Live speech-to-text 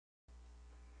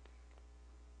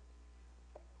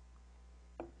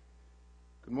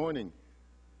Good morning.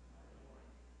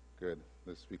 Good.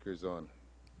 The speaker's on.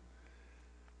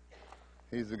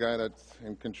 He's the guy that's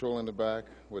in control in the back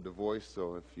with the voice,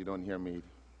 so if you don't hear me,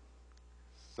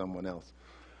 someone else.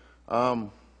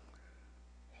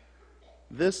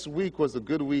 This week was a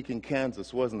good week in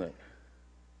Kansas, wasn't it?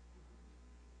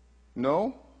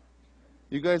 No?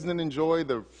 You guys didn't enjoy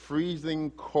the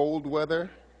freezing cold weather?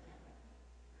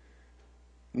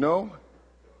 No?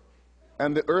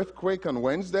 And the earthquake on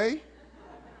Wednesday?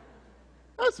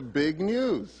 That's big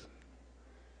news.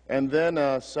 And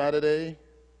then Saturday,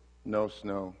 no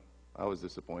snow. I was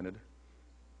disappointed.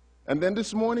 And then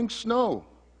this morning, snow.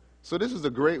 So this is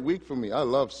a great week for me. I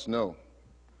love snow.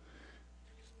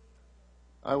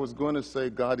 I was going to say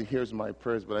God hears my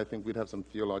prayers, but I think we'd have some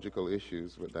theological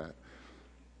issues with that.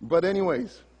 But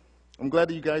anyways, I'm glad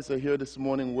that you guys are here this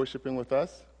morning worshiping with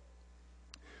us.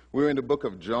 We're in the book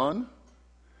of John,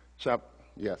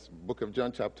 book of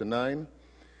John, chapter 9.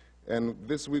 And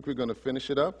this week we're going to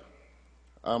finish it up.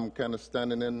 I'm kind of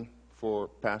standing in for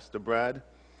Pastor Brad.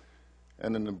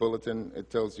 And in the bulletin,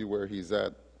 it tells you where he's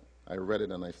at. I read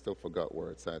it and I still forgot where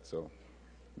it's at, so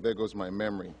there goes my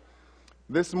memory.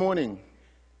 This morning,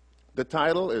 the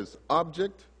title is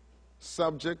Object,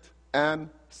 Subject, and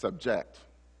Subject.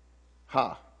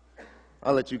 I'll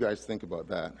let you guys think about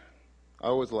that. I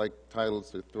always like titles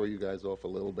to throw you guys off a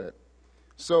little bit.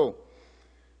 So,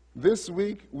 this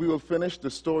week we will finish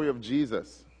the story of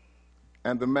Jesus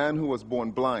and the man who was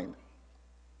born blind.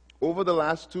 Over the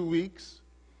last 2 weeks,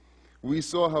 we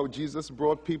saw how Jesus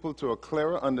brought people to a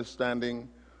clearer understanding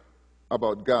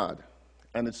about God,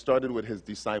 and it started with his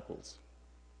disciples.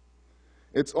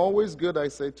 It's always good, I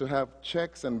say, to have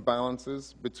checks and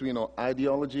balances between our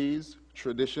ideologies,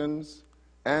 traditions,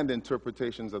 and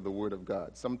interpretations of the Word of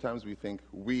God. Sometimes we think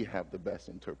we have the best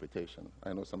interpretation.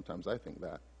 I know sometimes I think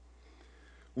that.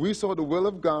 We saw the will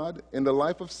of God in the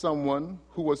life of someone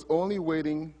who was only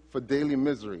waiting for daily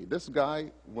misery. This guy,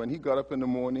 when he got up in the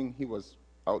morning, he was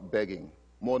out begging.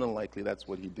 More than likely, that's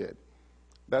what he did.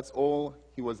 That's all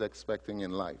he was expecting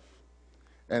in life.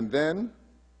 And then,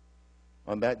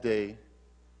 on that day,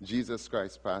 Jesus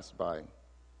Christ passed by.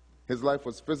 His life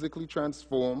was physically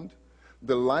transformed.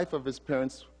 The life of his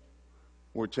parents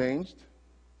were changed.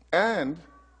 And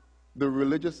the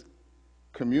religious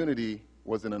community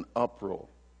was in an uproar.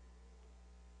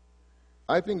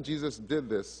 I think Jesus did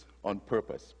this on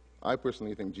purpose. I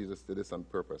personally think Jesus did this on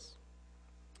purpose.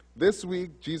 This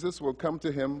week, Jesus will come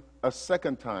to him a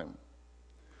second time,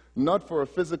 not for a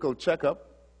physical checkup,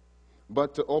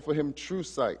 but to offer him true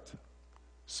sight,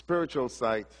 spiritual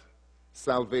sight,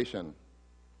 salvation.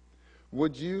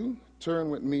 Would you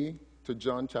turn with me to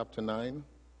John chapter 9,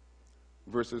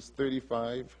 verses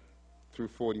 35 through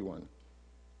 41?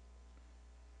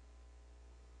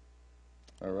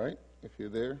 All right, if you're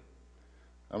there.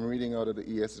 I'm reading out of the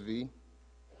ESV.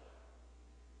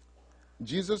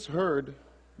 Jesus heard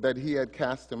that he had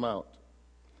cast him out,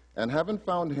 and having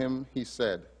found him, he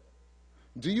said,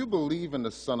 "Do you believe in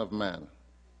the Son of Man?"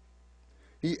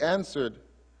 He answered,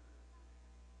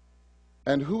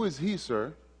 "And who is he,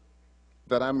 sir,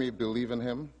 that I may believe in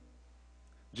him?"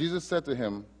 Jesus said to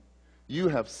him, "You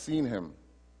have seen him,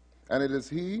 and it is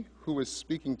he who is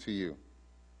speaking to you."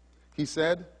 He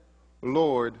said,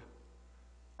 "Lord,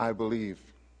 I believe."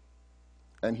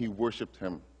 And he worshipped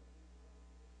him.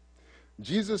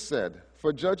 Jesus said,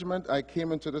 "For judgment I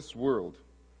came into this world,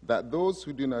 that those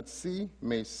who do not see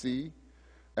may see,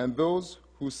 and those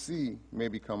who see may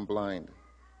become blind."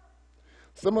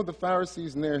 Some of the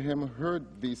Pharisees near him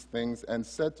heard these things and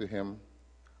said to him,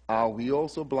 "Are we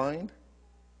also blind?"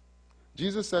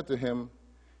 Jesus said to him,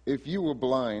 If you were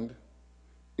blind,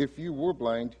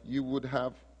 you would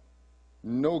have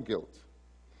no guilt.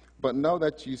 But now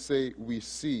that you say we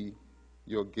see,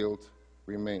 your guilt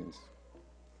remains."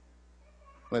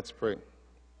 Let's pray.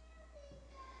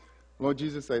 Lord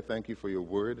Jesus, I thank you for your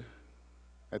word.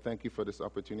 I thank you for this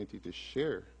opportunity to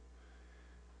share.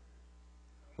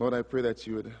 Lord, I pray that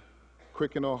you would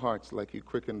quicken our hearts like you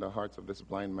quickened the hearts of this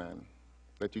blind man,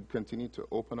 that you'd continue to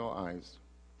open our eyes.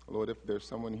 Lord, if there's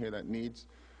someone here that needs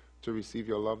to receive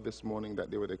your love this morning,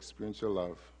 that they would experience your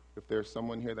love. If there's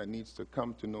someone here that needs to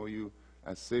come to know you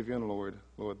as Savior and Lord,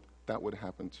 that would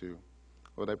happen too.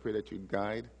 Lord, I pray that you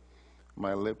guide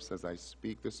my lips as I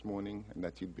speak this morning, and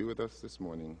that you'd be with us this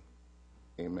morning.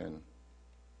 Amen.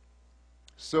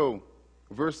 So,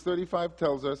 verse 35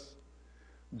 tells us,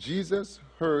 Jesus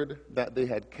heard that they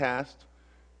had cast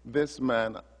this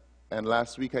man, and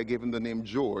last week I gave him the name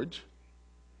George,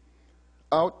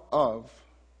 out of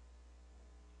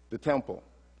the temple.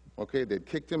 Okay, they'd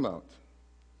kicked him out.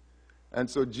 And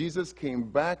so Jesus came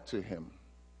back to him.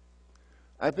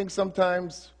 I think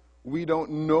sometimes we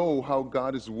don't know how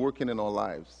God is working in our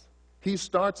lives. He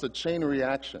starts a chain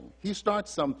reaction. He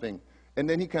starts something, and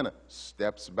then he kind of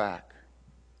steps back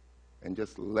and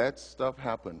just lets stuff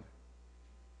happen.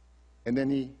 And then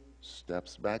he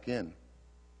steps back in.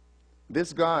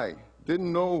 This guy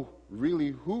didn't know really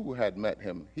who had met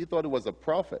him. He thought it was a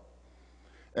prophet.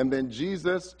 And then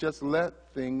Jesus just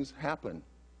let things happen.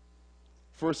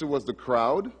 First it was the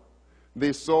crowd.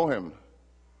 They saw him.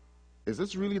 Is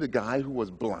this really the guy who was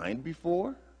blind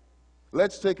before?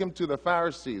 Let's take him to the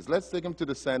Pharisees. Let's take him to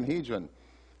the Sanhedrin.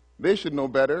 They should know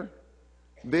better.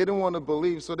 They didn't want to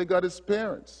believe, so they got his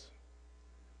parents.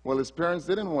 Well, his parents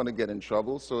didn't want to get in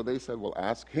trouble, so they said, well,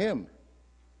 ask him.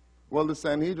 Well, the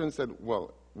Sanhedrin said,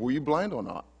 well, were you blind or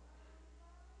not?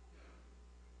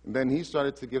 And then he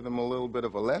started to give them a little bit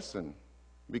of a lesson,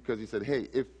 because he said, hey,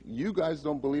 if you guys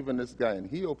don't believe in this guy and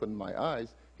he opened my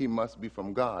eyes, he must be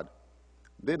from God.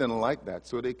 They didn't like that,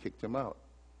 so they kicked him out.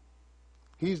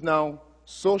 He's now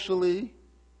socially,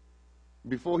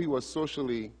 before he was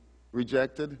socially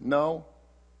rejected, now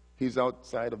he's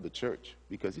outside of the church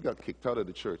because he got kicked out of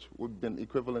the church. Would have been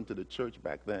equivalent to the church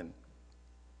back then.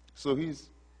 So he's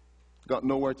got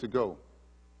nowhere to go.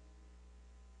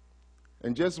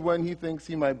 And just when he thinks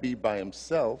he might be by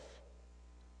himself,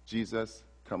 Jesus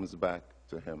comes back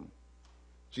to him.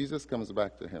 Jesus comes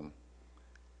back to him.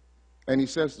 And he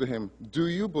says to him, do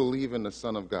you believe in the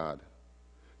Son of God?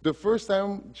 The first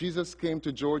time Jesus came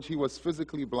to George, he was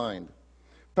physically blind.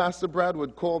 Pastor Brad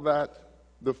would call that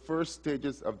the first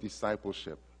stages of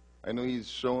discipleship. I know he's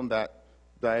shown that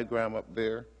diagram up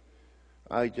there.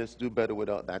 I just do better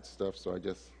without that stuff, so I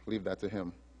just leave that to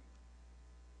him.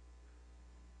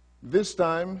 This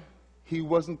time, he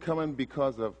wasn't coming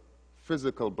because of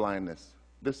physical blindness.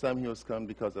 This time he was coming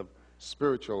because of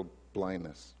spiritual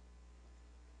blindness.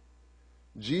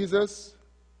 Jesus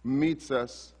meets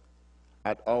us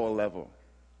at our level.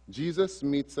 Jesus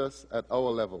meets us at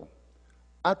our level.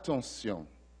 Attention.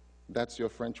 That's your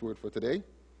French word for today.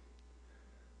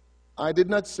 I did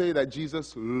not say that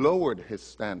Jesus lowered his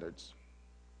standards.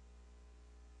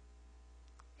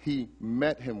 He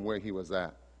met him where he was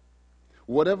at.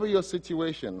 Whatever your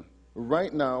situation,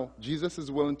 right now, Jesus is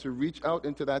willing to reach out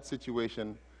into that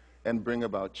situation and bring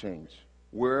about change,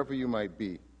 wherever you might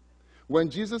be. When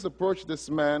Jesus approached this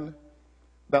man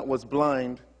that was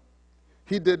blind,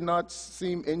 he did not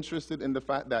seem interested in the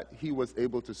fact that he was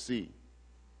able to see.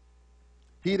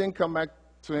 He didn't come back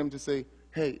to him to say,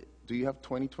 hey, do you have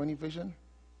 20/20 vision?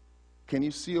 Can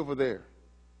you see over there?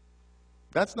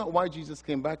 That's not why Jesus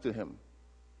came back to him.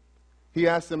 He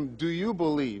asked him, do you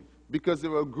believe? Because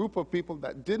there were a group of people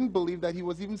that didn't believe that he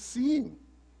was even seeing.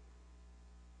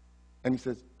 And he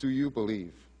says, do you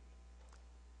believe?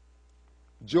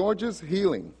 George's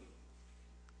healing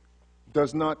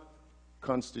does not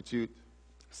constitute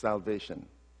salvation.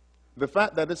 The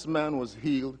fact that this man was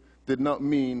healed did not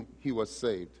mean he was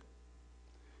saved.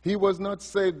 He was not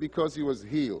saved because he was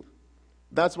healed.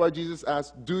 That's why Jesus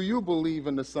asked, do you believe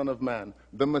in the Son of Man,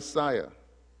 the Messiah?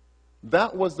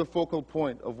 That was the focal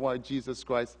point of why Jesus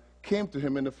Christ came to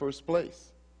him in the first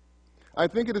place. I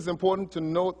think it is important to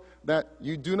note that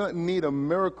you do not need a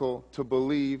miracle to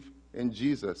believe in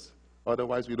Jesus.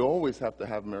 Otherwise, we'd always have to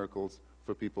have miracles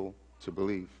for people to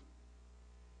believe.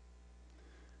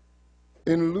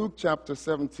 In Luke chapter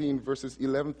 17, verses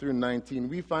 11 through 19,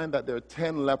 we find that there are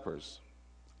 10 lepers.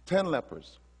 10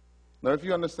 lepers. Now, if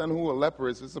you understand who a leper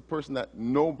is, it's a person that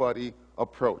nobody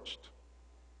approached.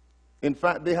 In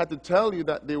fact, they had to tell you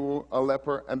that they were a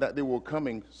leper and that they were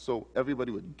coming so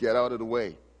everybody would get out of the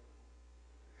way.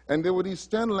 And there were these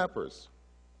 10 lepers.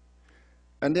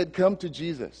 And they'd come to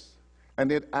Jesus and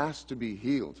they'd ask to be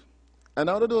healed. And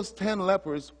out of those 10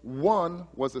 lepers, one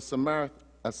was a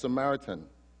Samaritan,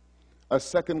 a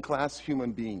second-class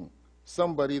human being,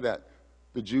 somebody that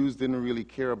the Jews didn't really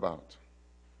care about.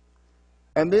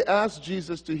 And they asked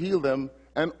Jesus to heal them,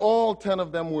 and all 10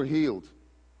 of them were healed.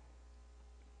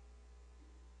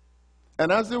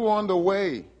 And as they were on the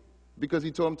way, because he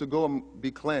told them to go and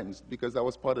be cleansed, because that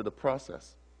was part of the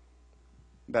process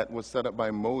that was set up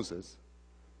by Moses,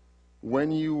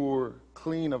 when you were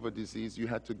clean of a disease, you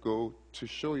had to go to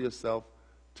show yourself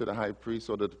to the high priest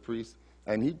or to the priest,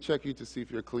 and he'd check you to see if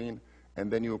you're clean,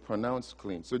 and then you were pronounced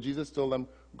clean. So Jesus told them,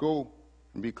 go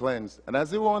and be cleansed. And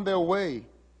as they were on their way,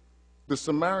 the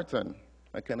Samaritan,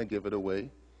 I kind of give it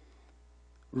away,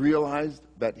 realized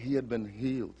that he had been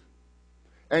healed.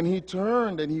 And he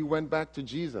turned and he went back to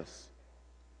Jesus.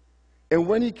 And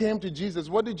when he came to Jesus,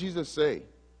 what did Jesus say?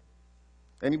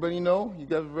 Anybody know? You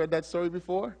guys read that story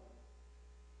before?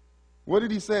 What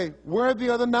did he say? Where are the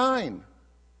other 9?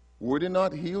 Were they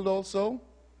not healed also?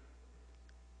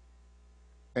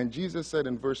 And Jesus said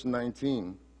in verse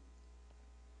 19,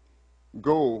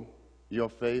 "Go, your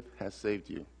faith has saved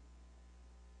you."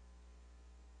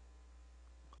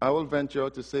 I will venture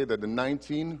out to say that the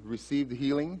 19 received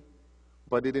healing,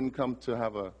 but they didn't come to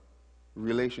have a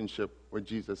relationship with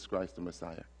Jesus Christ the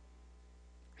Messiah.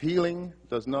 Healing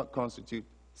does not constitute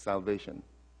salvation.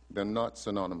 They're not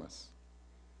synonymous.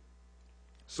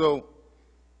 So,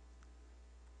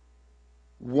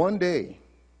 one day,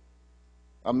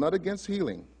 I'm not against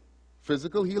healing.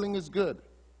 Physical healing is good.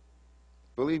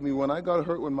 Believe me, when I got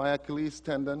hurt with my Achilles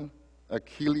tendon,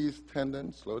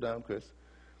 slow down, Chris,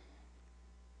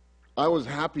 I was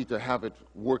happy to have it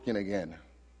working again.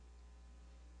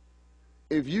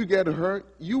 If you get hurt,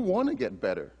 you want to get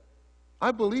better.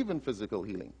 I believe in physical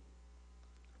healing.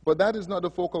 But that is not the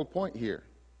focal point here.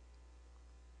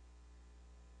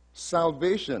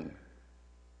 Salvation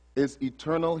is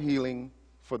eternal healing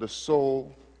for the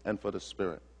soul and for the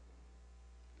spirit.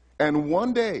 And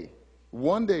one day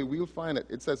we'll find it.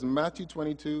 It says in Matthew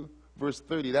 22, verse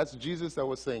 30, that's Jesus that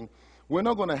was saying, we're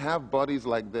not going to have bodies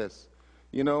like this.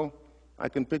 You know, I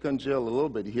can pick on Jill a little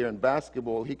bit here. In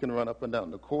basketball, he can run up and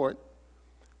down the court,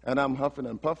 and I'm huffing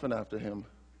and puffing after him.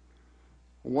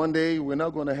 One day, we're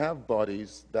not going to have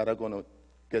bodies that are going to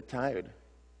get tired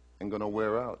and going to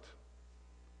wear out.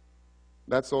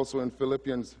 That's also in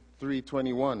Philippians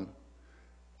 3:21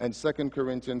 and 2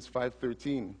 Corinthians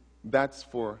 5:13. That's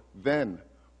for then.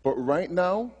 But right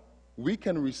now, we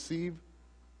can receive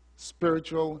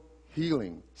spiritual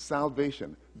healing,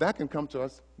 salvation. That can come to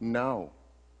us now.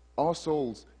 Our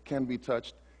souls can be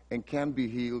touched and can be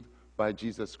healed by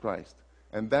Jesus Christ.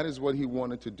 And that is what he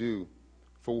wanted to do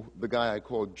for the guy I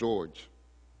called George.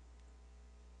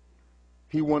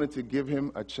 He wanted to give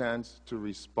him a chance to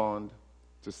respond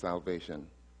to salvation.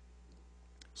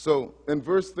 So in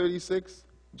verse 36,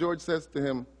 George says to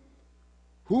him,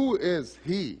 Who is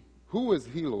he,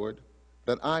 Lord,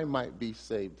 that I might be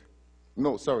saved?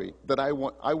 No, sorry, that I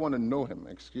want to know him,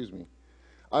 excuse me.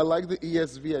 I like the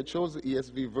ESV. I chose the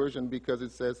ESV version because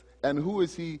it says, and who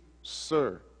is he,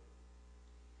 sir?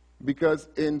 Because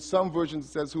in some versions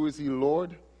it says, who is he,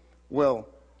 Lord? Well,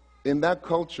 in that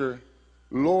culture,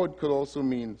 Lord could also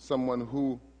mean someone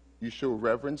who you show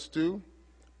reverence to,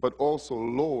 but also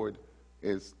Lord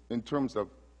is in terms of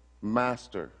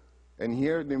master. And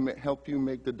here they help you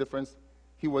make the difference.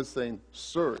 He was saying,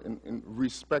 sir, in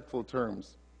respectful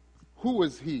terms. Who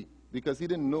is he? Because he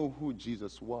didn't know who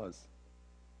Jesus was.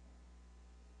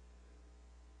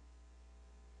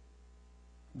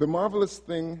 The marvelous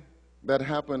thing that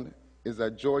happened is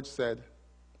that George said,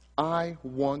 I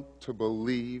want to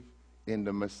believe in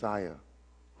the Messiah.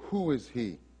 Who is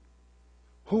he?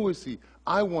 Who is he?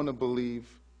 I want to believe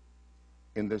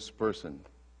in this person.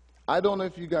 I don't know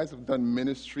if you guys have done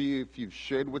ministry, if you've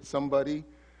shared with somebody,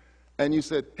 and you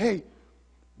said, hey,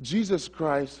 Jesus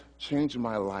Christ changed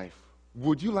my life.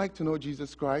 Would you like to know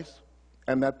Jesus Christ?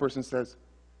 And that person says,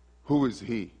 who is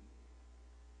he?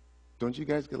 Don't you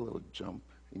guys get a little jump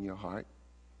in your heart?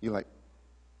 You're like,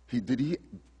 did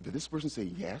this person say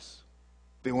yes?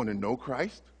 They want to know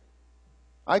Christ?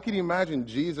 I can imagine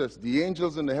Jesus, the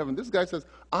angels in the heaven. This guy says,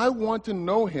 I want to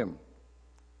know him.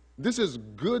 This is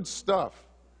good stuff.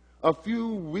 A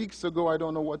few weeks ago, I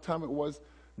don't know what time it was,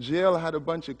 JL had a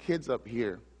bunch of kids up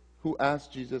here who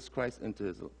asked Jesus Christ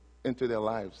into their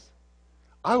lives.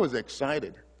 I was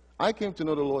excited. I came to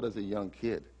know the Lord as a young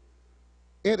kid.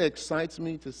 It excites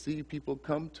me to see people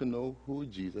come to know who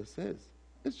Jesus is.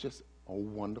 It's just a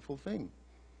wonderful thing.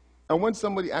 And when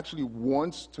somebody actually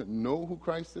wants to know who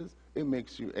Christ is, it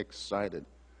makes you excited.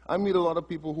 I meet a lot of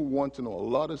people who want to know a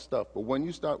lot of stuff, but when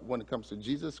it comes to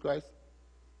Jesus Christ,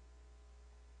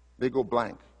 they go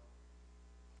blank.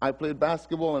 I played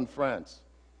basketball in France.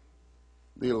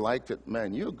 They liked it.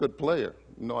 Man, you're a good player.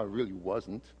 No, I really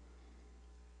wasn't.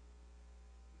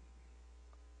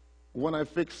 When I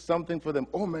fixed something for them,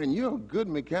 oh man, you're a good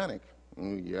mechanic.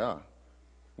 Yeah.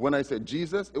 When I said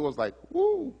Jesus, it was like,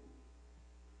 woo.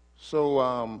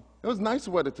 So it was nice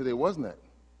weather today, wasn't it?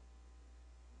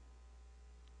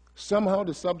 Somehow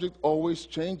the subject always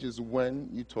changes when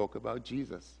you talk about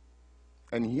Jesus.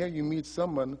 And here you meet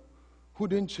someone who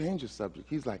didn't change the subject.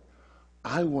 He's like,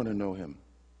 I want to know him.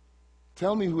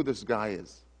 Tell me who this guy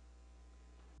is.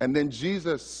 And then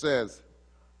Jesus says,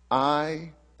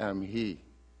 I am he.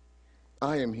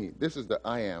 I am he. This is the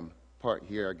I am part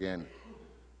here again.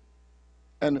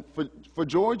 And for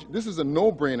George, this is a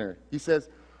no-brainer. He says,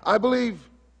 I believe.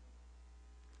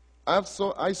 I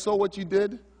saw what you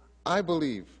did. I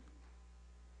believe.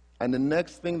 And the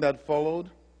next thing that followed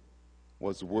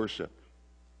was worship.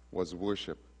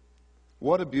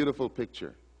 What a beautiful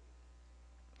picture.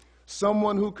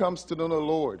 someone who comes to know the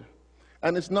Lord.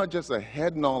 And it's not just a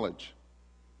head knowledge.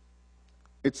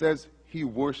 It says he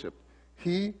worshiped.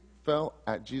 He fell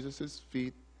at Jesus'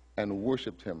 feet and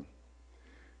worshiped him.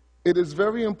 It is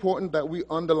very important that we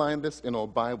underline this in our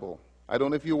Bible. I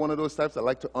don't know if you're one of those types that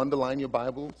like to underline your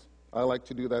Bibles. I like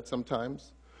to do that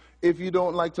sometimes. If you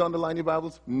don't like to underline your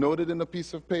Bibles, note it in a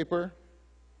piece of paper.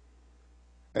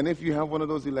 And if you have one of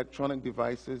those electronic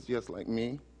devices, just like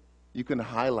me, you can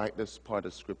highlight this part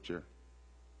of Scripture.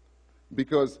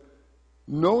 Because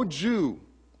no Jew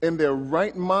in their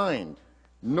right mind,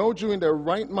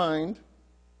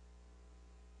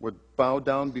 would bow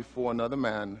down before another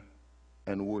man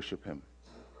and worship him.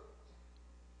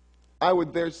 I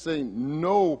would dare say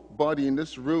nobody in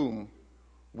this room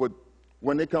would,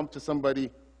 when they come to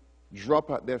somebody,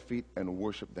 drop at their feet and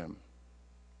worship them.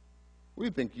 We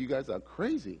think you guys are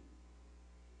crazy.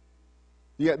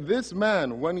 Yet this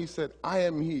man, when he said, I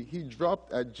am he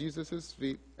dropped at Jesus'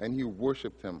 feet and he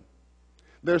worshiped him.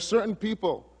 There are certain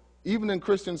people, even in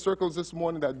Christian circles this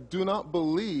morning, that do not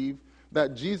believe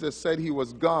that Jesus said he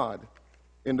was God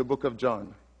in the book of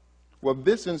John. Well,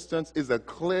 this instance is a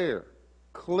clear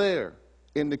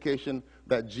indication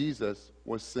that Jesus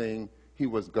was saying he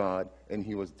was God and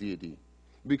he was deity.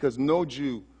 Because no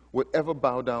Jew would ever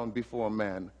bow down before a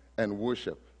man and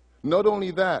worship. Not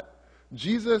only that,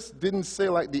 Jesus didn't say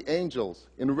like the angels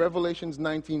in Revelations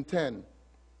 19:10.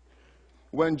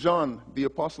 When John, the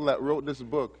apostle that wrote this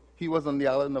book, he was on the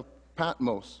island of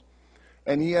Patmos,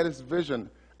 and he had his vision,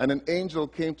 and an angel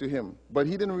came to him, but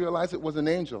he didn't realize it was an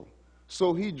angel.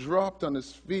 So he dropped on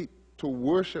his feet to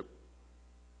worship.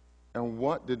 And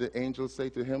what did the angel say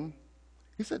to him?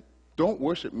 He said, don't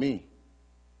worship me.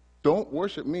 Don't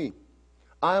worship me.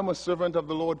 I am a servant of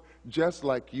the Lord just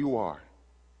like you are.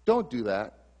 Don't do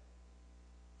that.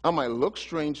 I might look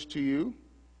strange to you,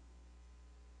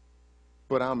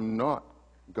 but I'm not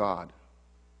God.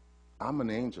 I'm an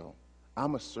angel.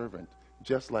 I'm a servant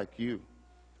just like you.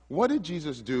 What did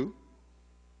Jesus do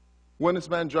when this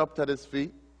man dropped at his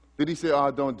feet? Did he say,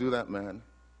 oh, don't do that, man?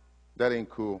 That ain't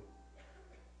cool.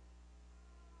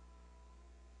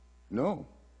 No.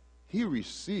 He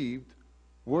received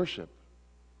worship.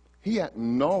 He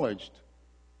acknowledged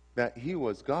that he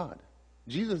was God.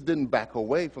 Jesus didn't back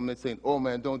away from it saying, oh,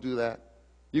 man, don't do that.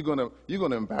 You're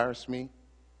gonna embarrass me.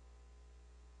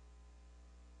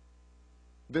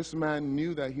 This man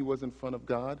knew that he was in front of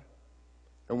God.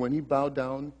 And when he bowed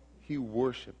down, he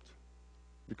worshiped.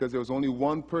 Because there was only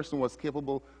one person who was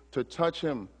capable to touch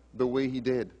him the way he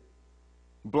did.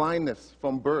 Blindness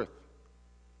from birth.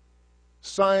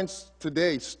 Science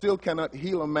today still cannot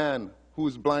heal a man who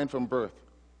is blind from birth.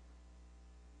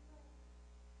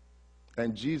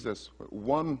 And Jesus, with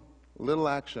one little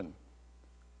action,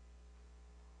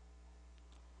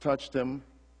 touched him,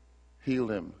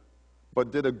 healed him,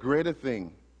 but did a greater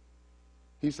thing.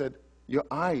 He said, your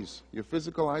eyes, your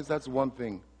physical eyes, that's one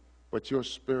thing, but your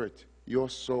spirit, your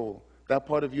soul, that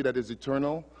part of you that is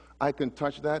eternal, I can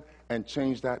touch that and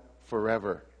change that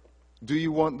forever. Do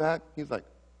you want that? He's like,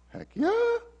 heck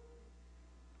yeah.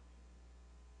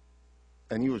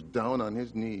 And he was down on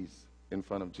his knees in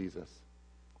front of Jesus.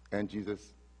 And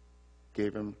Jesus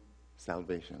gave him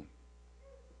salvation.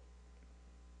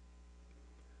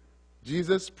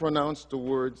 Jesus pronounced the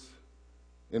words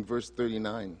in verse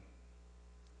 39.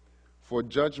 For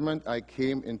judgment I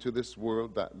came into this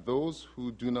world, that those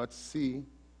who do not see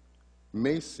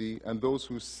may see, and those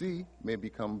who see may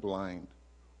become blind.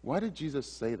 Why did Jesus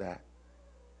say that?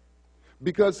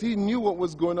 Because he knew what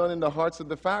was going on in the hearts of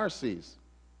the Pharisees.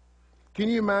 Can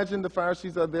you imagine the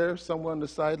Pharisees are there somewhere on the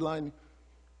sideline?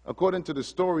 According to the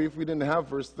story, if we didn't have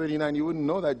verse 39, you wouldn't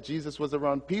know that Jesus was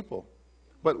around people.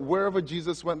 But wherever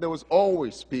Jesus went, there was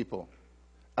always people,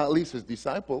 at least his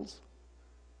disciples.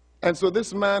 And so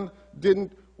this man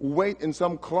didn't wait in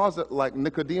some closet like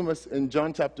Nicodemus in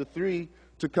John chapter 3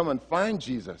 to come and find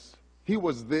Jesus. He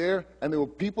was there, and there were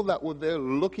people that were there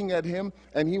looking at him,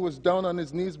 and he was down on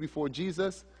his knees before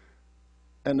Jesus.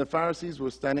 And the Pharisees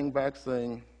were standing back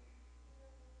saying,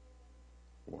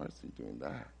 why is he doing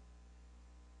that?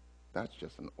 That's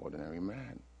just an ordinary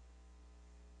man.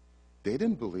 They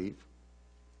didn't believe.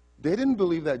 They didn't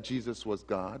believe that Jesus was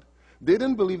God. They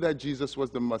didn't believe that Jesus was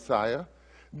the Messiah.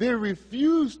 They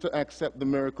refused to accept the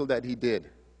miracle that he did.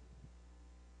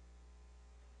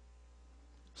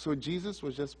 So Jesus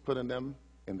was just putting them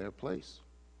in their place.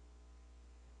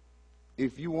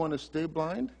 If you want to stay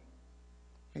blind,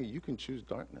 hey, you can choose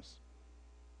darkness.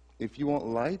 If you want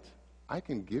light, I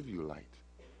can give you light.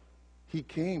 He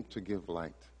came to give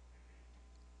light.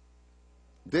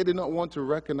 They did not want to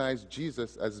recognize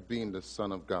Jesus as being the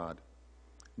Son of God.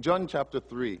 John chapter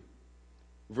 3,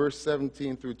 verse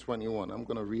 17 through 21. I'm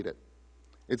going to read it.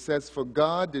 It says, "For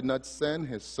God did not send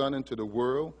his Son into the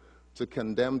world to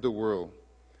condemn the world,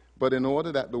 but in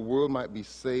order that the world might be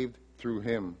saved through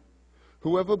him.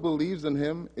 Whoever believes in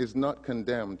him is not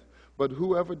condemned, but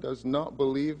whoever does not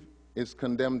believe is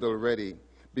condemned already,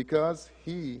 because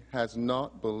he has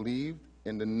not believed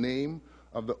in the name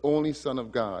of the only Son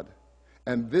of God.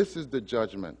 And this is the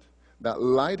judgment, that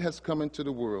light has come into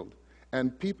the world,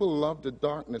 and people love the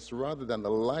darkness rather than the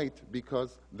light,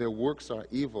 because their works are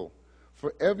evil.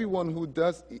 For everyone who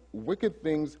does wicked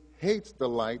things hates the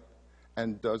light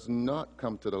and does not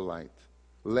come to the light,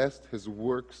 lest his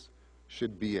works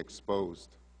should be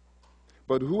exposed.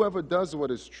 But whoever does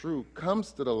what is true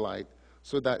comes to the light,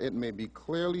 so that it may be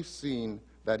clearly seen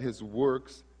that his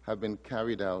works have been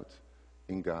carried out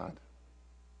in God."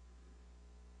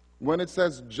 When it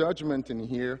says judgment in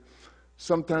here,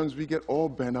 sometimes we get all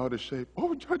bent out of shape.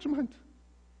 Oh, judgment.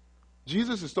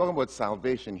 Jesus is talking about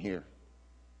salvation here.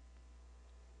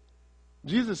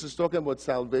 Jesus is talking about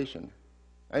salvation.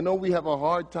 I know we have a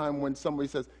hard time when somebody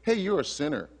says, "Hey, you're a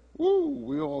sinner." Woo,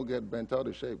 we all get bent out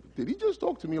of shape. Did he just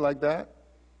talk to me like that?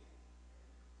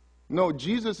 No,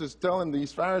 Jesus is telling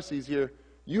these Pharisees here,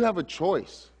 you have a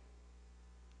choice.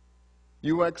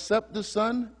 You accept the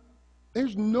Son,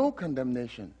 there's no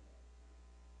condemnation.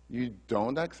 You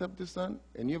don't accept the Son,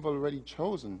 and you've already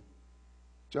chosen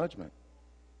judgment.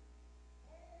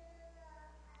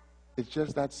 It's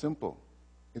just that simple.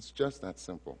 It's just that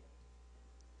simple.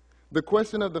 The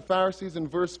question of the Pharisees in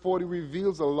verse 40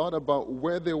 reveals a lot about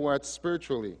where they were at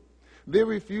spiritually. They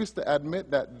refused to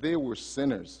admit that they were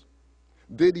sinners.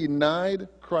 They denied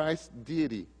Christ's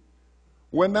deity.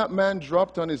 When that man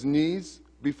dropped on his knees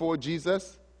before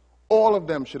Jesus, all of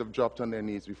them should have dropped on their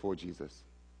knees before Jesus.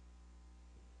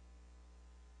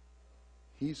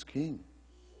 He's King.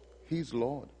 He's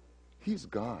Lord. He's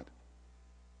God.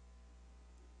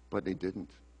 But they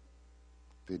didn't.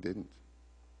 They didn't.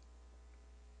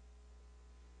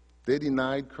 They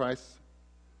denied Christ,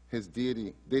 his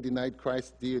deity. They denied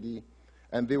Christ's deity,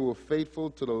 and they were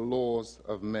faithful to the laws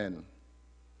of men.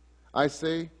 I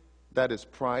say that is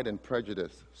pride and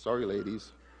prejudice. Sorry,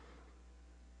 ladies.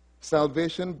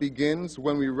 Salvation begins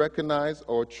when we recognize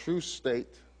our true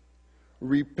state,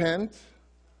 repent,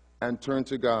 and turn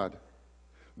to God.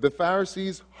 The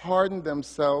Pharisees hardened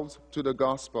themselves to the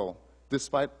gospel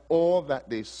despite all that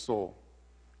they saw.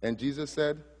 And Jesus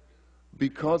said,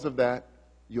 because of that,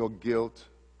 your guilt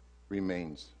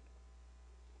remains.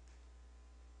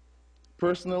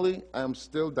 Personally, I am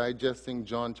still digesting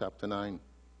John chapter 9.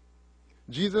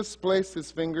 Jesus placed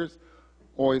his finger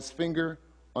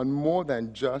on more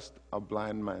than just a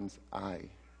blind man's eye.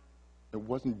 It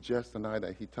wasn't just an eye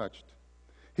that he touched.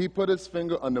 He put his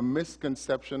finger on the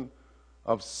misconception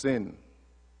of sin.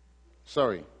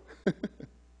 Sorry.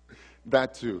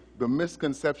 That too. The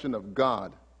misconception of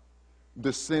God.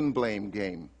 The sin blame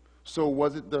game. So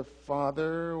was it the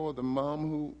father or the mom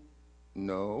who?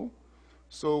 No.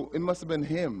 So it must have been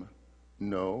him.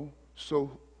 No.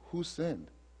 So who sinned?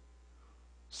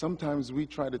 Sometimes we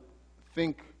try to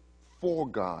think for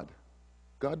God.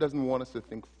 God doesn't want us to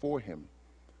think for him.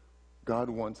 God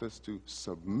wants us to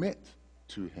submit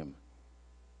to him.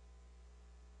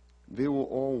 They were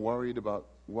all worried about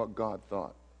what God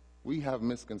thought. We have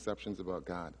misconceptions about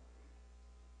God.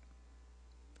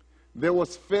 There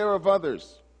was fear of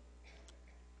others.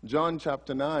 John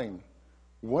chapter 9.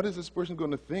 What is this person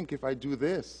going to think if I do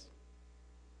this?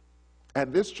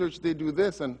 At this church they do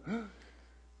this, and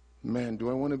man, do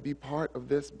I want to be part of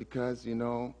this? Because,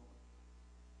 the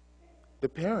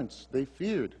parents, they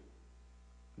feared.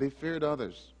 They feared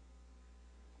others.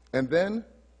 And then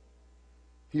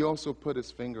he also put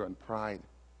his finger on pride.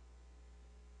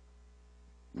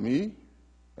 Me?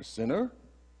 A sinner?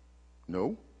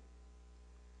 No.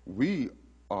 We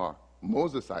are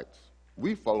Mosesites.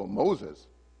 We follow Moses.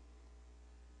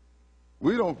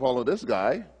 We don't follow this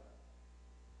guy.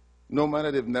 No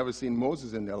matter they've never seen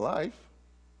Moses in their life.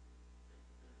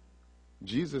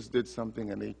 Jesus did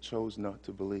something and they chose not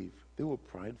to believe. They were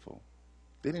prideful.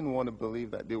 They didn't want to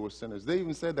believe that they were sinners. They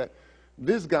even said that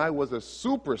this guy was a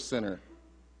super sinner.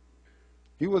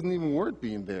 He wasn't even worth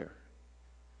being there.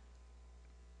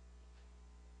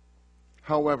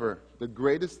 However, the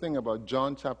greatest thing about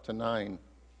John chapter 9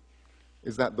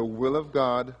 is that the will of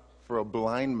God for a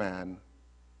blind man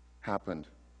happened,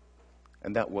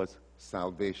 and that was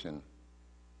salvation.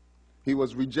 He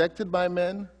was rejected by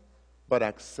men, but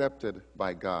accepted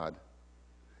by God.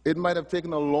 It might have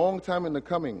taken a long time in the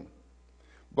coming,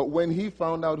 but when he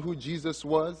found out who Jesus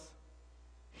was,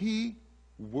 he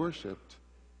worshiped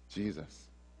Jesus.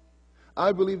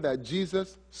 I believe that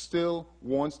Jesus still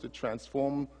wants to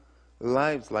transform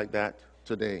lives like that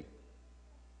today.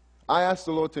 I asked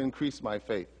the Lord to increase my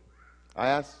faith. I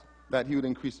asked that he would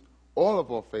increase all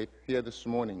of our faith here this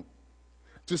morning.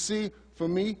 To see, for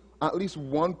me, at least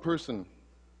one person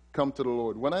come to the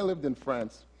Lord. When I lived in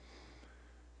France,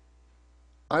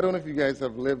 I don't know if you guys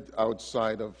have lived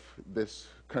outside of this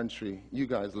country. You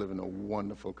guys live in a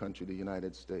wonderful country, the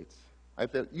United States. I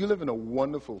think you live in a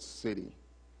wonderful city.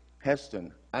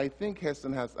 Hesston. I think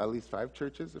Hesston has at least 5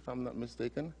 churches, if I'm not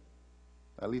mistaken.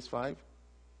 At least 5?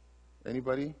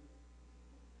 Anybody?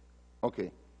 Okay.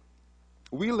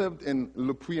 We lived in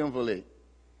Le Puy-en-Velay.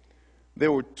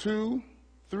 There were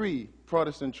 3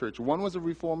 Protestant churches. One was a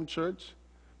Reformed church,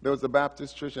 there was a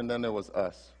Baptist church, and then there was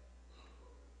us.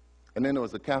 And then there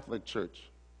was a Catholic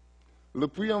church. Le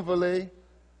Puy-en-Velay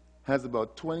has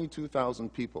about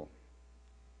 22,000 people.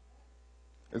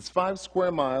 It's 5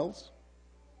 square miles.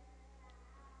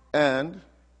 And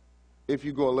if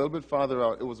you go a little bit farther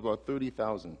out, it was about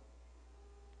 30,000.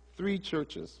 3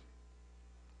 churches.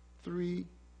 3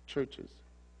 churches.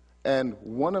 And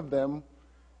one of them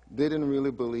didn't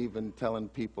really believe in telling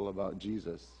people about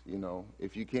Jesus. You know,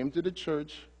 if you came to the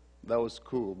church, that was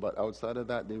cool. But outside of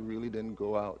that, they really didn't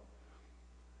go out.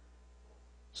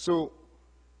 So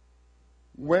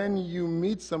when you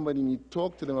meet somebody and you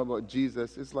talk to them about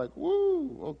Jesus, it's like,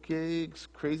 woo, okay,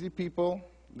 crazy people.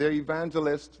 They're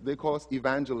evangelists. They call us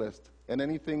evangelists. And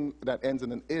anything that ends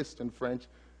in an ist in French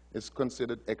is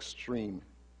considered extreme.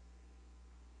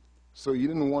 So you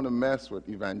didn't want to mess with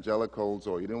evangelicals,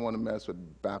 or you didn't want to mess with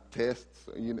Baptists.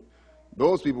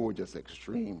 Those people were just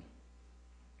extreme.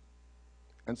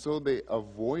 And so they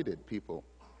avoided people.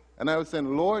 And I was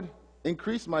saying, Lord,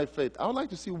 increase my faith. I would like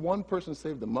to see one person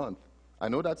saved a month. I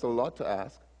know that's a lot to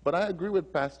ask, but I agree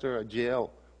with Pastor JL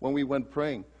when we went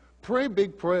praying. Pray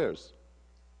big prayers.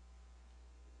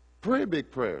 Pray big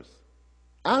prayers.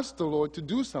 Ask the Lord to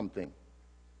do something.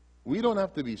 We don't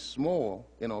have to be small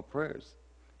in our prayers.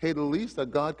 Hey, the least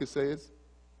that God could say is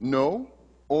no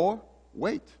or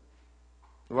wait.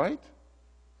 Right?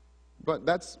 But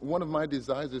that's one of my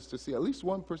desires, is to see at least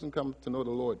one person come to know the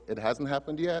Lord. It hasn't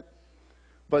happened yet,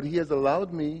 but he has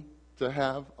allowed me to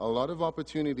have a lot of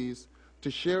opportunities to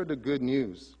share the good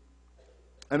news.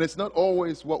 And it's not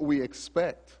always what we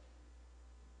expect.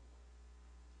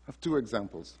 I have 2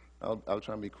 examples. I'll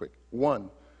try and be quick.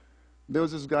 One, there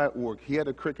was this guy at work. He had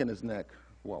a crick in his neck.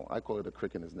 Well, I call it a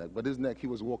crick in his neck. But his neck, he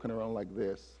was walking around like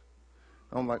this.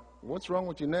 I'm like, what's wrong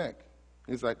with your neck?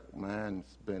 He's like, man,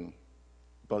 it's been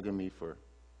bugging me for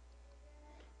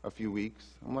a few weeks.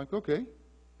 I'm like, okay.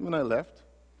 And then I left.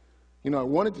 You know, I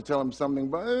wanted to tell him something,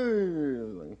 but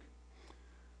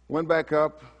went back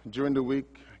up during the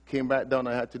week, came back down.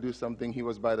 I had to do something. He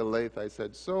was by the lathe. I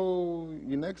said, so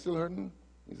your neck's still hurting?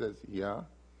 He says, yeah.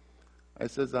 I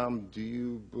says, do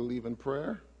you believe in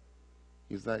prayer?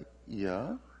 He's like,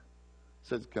 yeah. He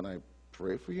says, can I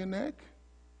pray for your neck?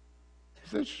 He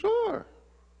said, sure.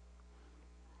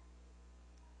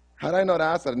 Had I not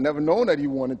asked, I'd never known that he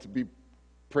wanted to be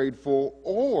prayed for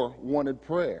or wanted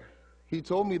prayer. He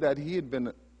told me that he had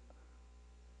been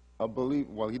a believer.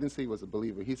 Well, he didn't say he was a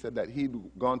believer. He said that he'd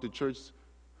gone to church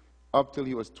up till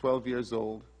he was 12 years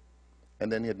old,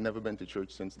 and then he had never been to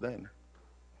church since then.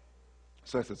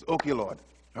 So I said, okay, Lord,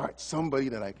 all right, somebody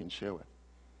that I can share with.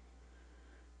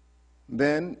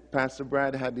 Then Pastor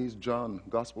Brad had these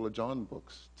Gospel of John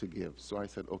books to give. So I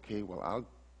said, okay, well, I'll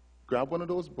grab one of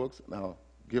those books and I'll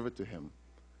give it to him.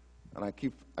 And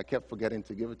I kept forgetting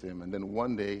to give it to him. And then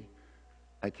one day,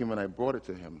 I came and I brought it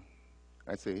to him.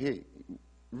 I said, hey,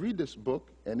 read this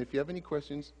book, and if you have any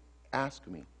questions, ask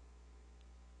me.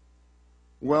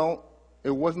 Well, it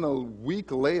wasn't a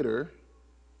week later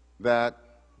that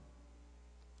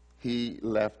he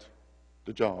left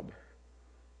the job.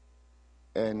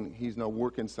 And he's now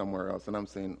working somewhere else. And I'm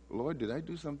saying, Lord, did I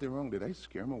do something wrong? Did I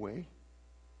scare him away?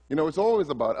 You know, it's always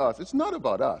about us. It's not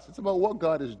about us. It's about what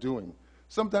God is doing.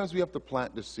 Sometimes we have to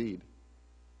plant the seed.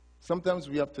 Sometimes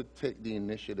we have to take the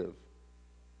initiative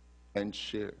and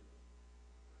share.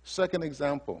 Second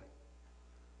example.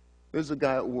 There's a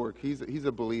guy at work. He's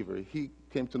a believer. He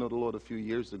came to know the Lord a few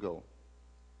years ago.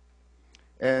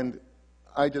 And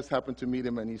I just happened to meet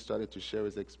him, and he started to share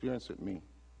his experience with me.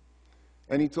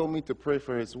 And he told me to pray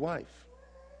for his wife,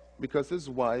 because his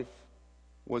wife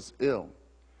was ill.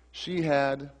 She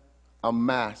had a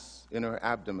mass in her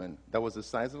abdomen that was the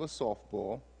size of a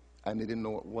softball, and they didn't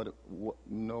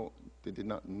know they did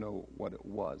not know what it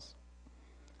was.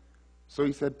 So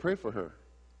he said, pray for her.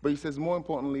 But he says, more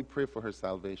importantly, pray for her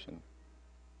salvation.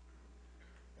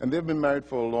 And they've been married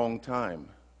for a long time.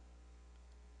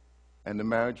 And the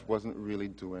marriage wasn't really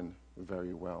doing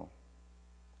very well.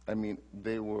 I mean,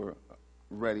 they were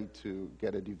ready to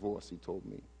get a divorce, he told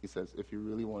me. He says, if you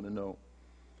really want to know.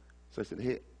 So I said,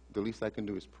 hey, the least I can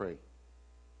do is pray.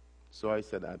 So I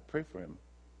said, I'd pray for him.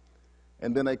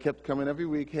 And then I kept coming every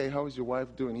week, hey, how is your wife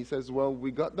doing? He says, well,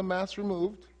 we got the mass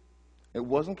removed. It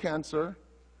wasn't cancer,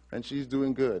 and she's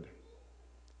doing good.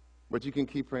 But you can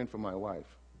keep praying for my wife.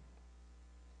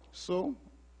 So,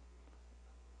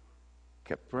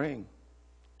 kept praying.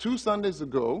 2 Sundays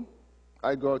ago,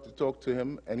 I go out to talk to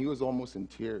him, and he was almost in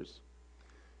tears.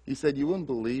 He said, you wouldn't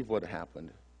believe what happened.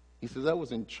 He says, I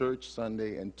was in church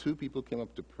Sunday, and 2 people came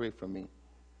up to pray for me.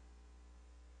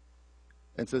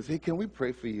 And says, hey, can we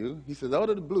pray for you? He says, out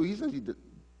of the blue. He says he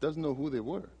doesn't know who they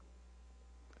were.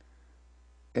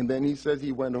 And then he says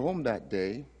he went home that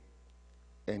day,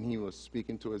 and he was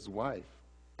speaking to his wife.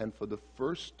 And for the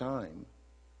first time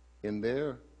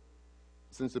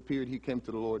since the period he came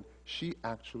to the Lord, she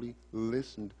actually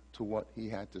listened to what he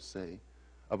had to say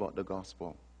about the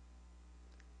gospel.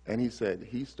 And he said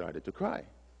he started to cry.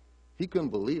 He couldn't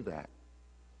believe that.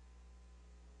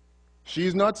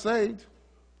 She's not saved,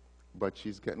 but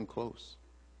she's getting close.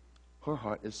 Her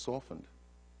heart is softened.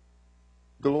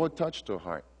 The Lord touched her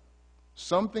heart.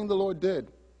 Something the Lord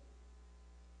did.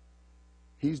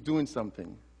 He's doing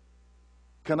something.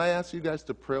 Can I ask you guys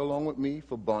to pray along with me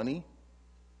for Bonnie,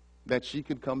 that she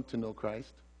could come to know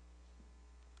Christ?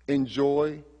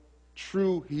 Enjoy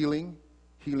true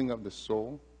healing of the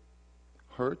soul,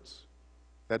 hurts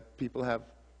that people have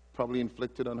probably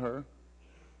inflicted on her,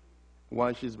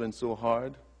 why she's been so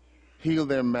hard, heal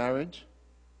their marriage.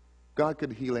 God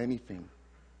could heal anything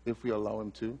if we allow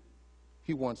him to.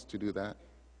 He wants to do that.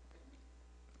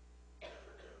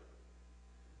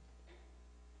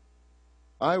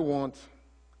 I want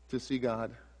to see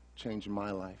God change my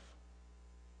life.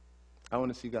 I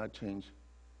want to see God change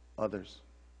others.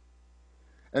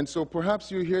 And so perhaps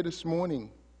you're here this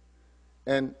morning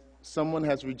and someone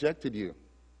has rejected you.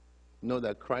 Know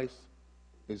that Christ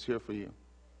is here for you.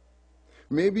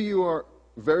 Maybe you are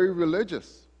very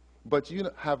religious, but you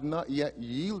have not yet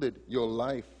yielded your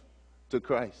life to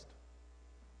Christ.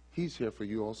 He's here for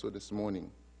you also this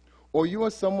morning. Or you are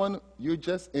someone, you're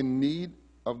just in need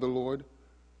of the Lord's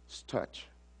touch.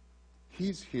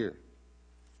 He's here.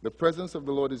 The presence of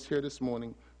the Lord is here this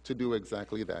morning to do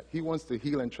exactly that. He wants to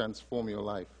heal and transform your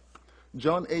life.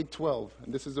 John 8:12,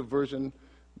 and this is a version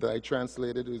that I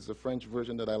translated. It's a French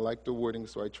version that I like the wording,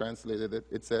 so I translated it.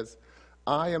 It says,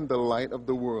 I am the light of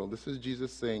the world. This is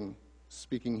Jesus saying,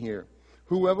 speaking here.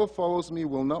 Whoever follows me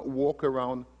will not walk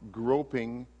around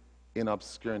groping in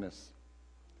obscureness.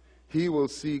 He will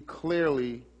see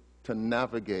clearly to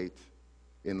navigate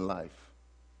in life.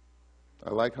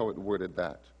 I like how it worded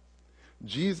that.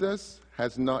 Jesus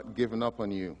has not given up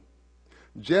on you.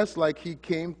 Just like he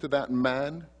came to that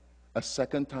man a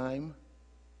second time,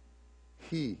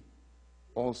 he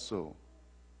also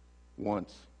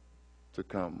wants to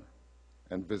come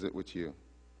and visit with you.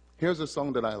 Here's a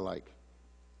song that I like.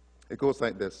 It goes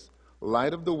like this.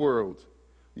 Light of the world,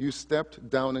 you stepped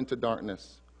down into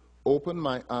darkness. Open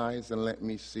my eyes and let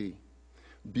me see.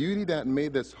 Beauty that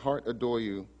made this heart adore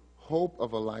you. Hope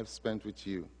of a life spent with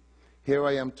you. Here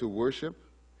I am to worship.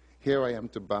 Here I am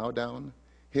to bow down.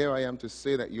 Here I am to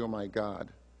say that you're my God.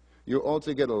 You're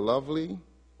altogether lovely,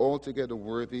 altogether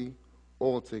worthy,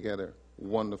 altogether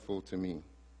wonderful to me.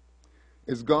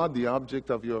 Is God the object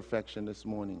of your affection this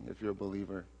morning, if you're a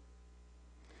believer?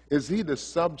 Is he the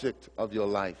subject of your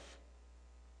life?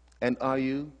 And are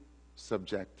you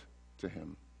subject to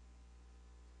him?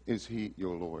 Is he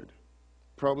your Lord?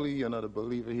 Probably you're not a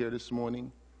believer here this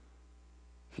morning.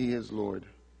 He is Lord.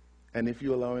 And if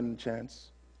you allow him a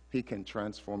chance, he can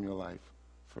transform your life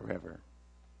forever.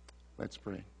 Let's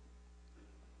pray.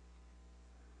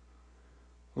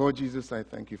 Lord Jesus, I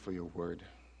thank you for your word.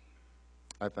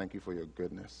 I thank you for your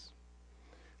goodness.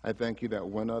 I thank you that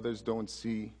when others don't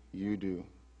see, you do.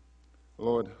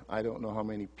 Lord, I don't know how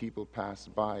many people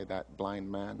passed by that blind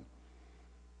man.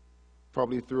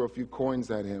 Probably threw a few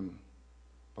coins at him.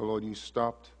 But Lord, you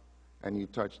stopped and you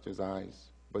touched his eyes.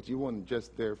 But you weren't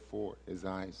just there for his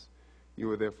eyes. You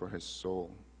were there for his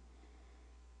soul.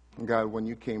 And God, when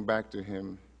you came back to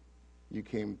him, you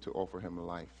came to offer him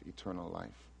life, eternal life.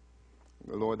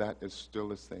 Lord, that is still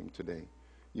the same today.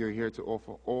 You're here to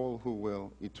offer all who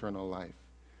will eternal life.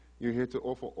 You're here to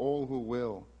offer all who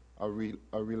will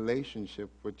a relationship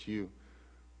with you,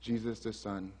 Jesus the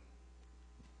Son,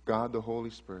 God the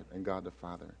Holy Spirit, and God the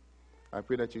Father. I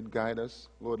pray that you'd guide us,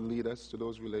 Lord, lead us to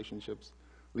those relationships,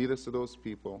 lead us to those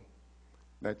people,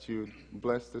 that you'd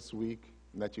bless this week,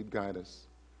 and that you'd guide us.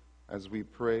 As we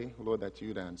pray, Lord, that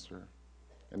you'd answer,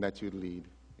 and that you'd lead.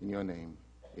 In your name,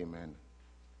 Amen.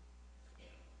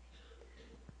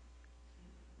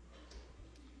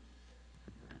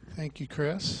 Thank you,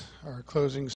 Chris. Our closing